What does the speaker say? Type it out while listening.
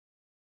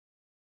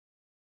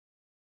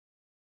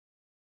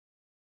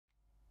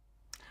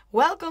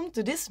Welcome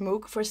to this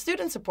MOOC for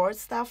student support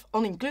staff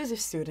on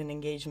inclusive student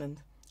engagement.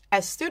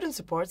 As student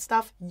support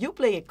staff, you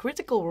play a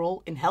critical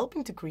role in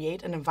helping to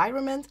create an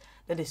environment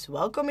that is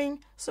welcoming,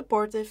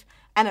 supportive,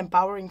 and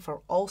empowering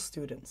for all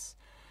students.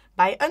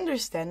 By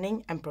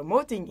understanding and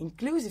promoting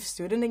inclusive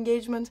student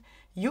engagement,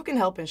 you can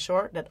help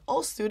ensure that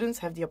all students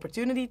have the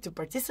opportunity to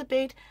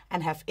participate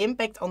and have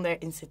impact on their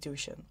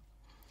institution.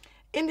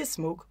 In this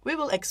MOOC, we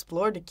will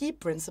explore the key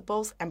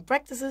principles and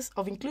practices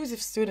of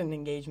inclusive student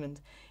engagement,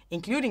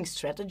 including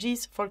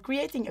strategies for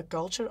creating a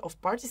culture of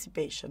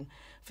participation,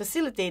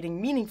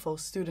 facilitating meaningful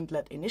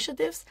student-led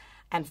initiatives,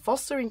 and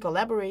fostering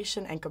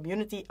collaboration and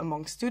community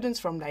among students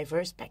from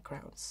diverse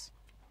backgrounds.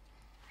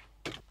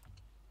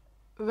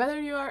 Whether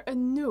you are a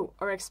new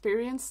or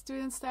experienced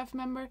student staff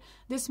member,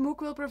 this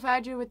MOOC will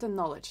provide you with the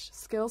knowledge,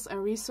 skills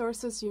and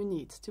resources you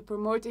need to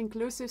promote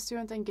inclusive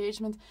student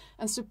engagement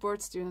and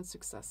support student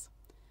success.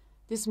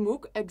 This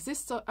MOOC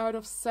exists out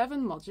of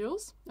 7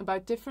 modules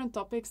about different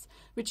topics,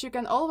 which you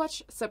can all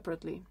watch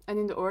separately and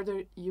in the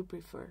order you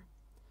prefer.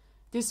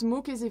 This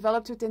MOOC is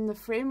developed within the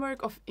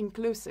framework of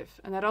Inclusive,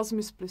 an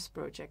Erasmus Plus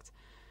project.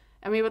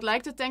 And we would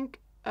like to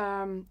thank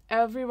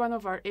every one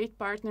of our 8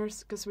 partners,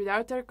 because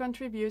without their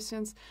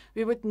contributions,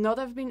 we would not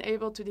have been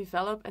able to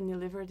develop and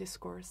deliver this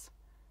course.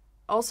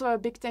 Also, a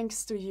big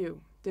thanks to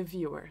you, the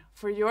viewer,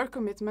 for your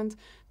commitment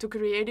to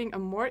creating a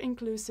more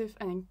inclusive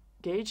and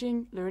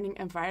engaging learning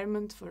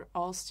environment for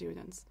all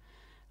students.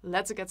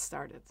 Let's get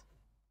started.